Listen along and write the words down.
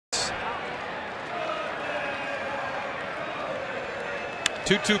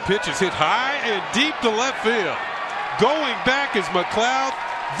2-2 pitch is hit high and deep to left field. Going back is McLeod.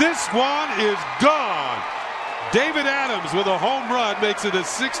 This one is gone. David Adams with a home run makes it a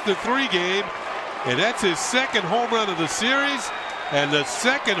 6-3 game, and that's his second home run of the series and the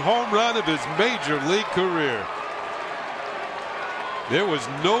second home run of his major league career. There was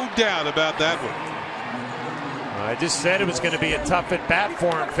no doubt about that one. I just said it was going to be a tough at bat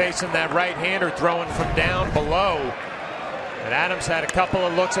for him, facing that right-hander throwing from down below. And Adams had a couple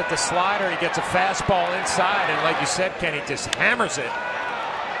of looks at the slider. He gets a fastball inside, and like you said, Kenny, just hammers it.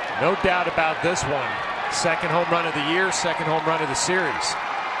 No doubt about this one. Second home run of the year, second home run of the series.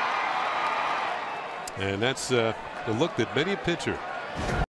 And that's the look that many a pitcher